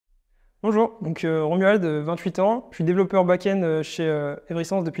Bonjour, donc Romuald, 28 ans, je suis développeur back-end chez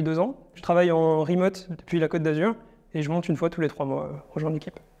EVERYSENS depuis 2 ans. Je travaille en remote depuis la Côte d'Azur et je monte une fois tous les 3 mois rejoindre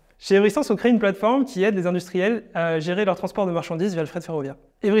l'équipe. Chez EVERYSENS, on crée une plateforme qui aide les industriels à gérer leur transport de marchandises via le fret ferroviaire.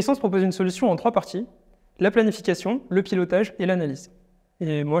 EVERYSENS propose une solution en 3 parties, la planification, le pilotage et l'analyse.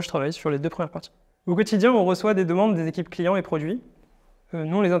 Et moi, je travaille sur les 2 premières parties. Au quotidien, on reçoit des demandes des équipes clients et produits.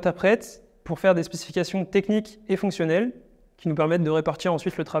 Nous, on les interprète pour faire des spécifications techniques et fonctionnelles qui nous permettent de répartir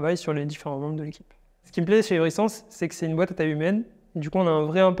ensuite le travail sur les différents membres de l'équipe. Ce qui me plaît chez EVERYSENS, c'est que c'est une boîte à taille humaine. Du coup, on a un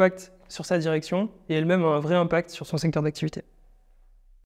vrai impact sur sa direction et elle-même a un vrai impact sur son secteur d'activité.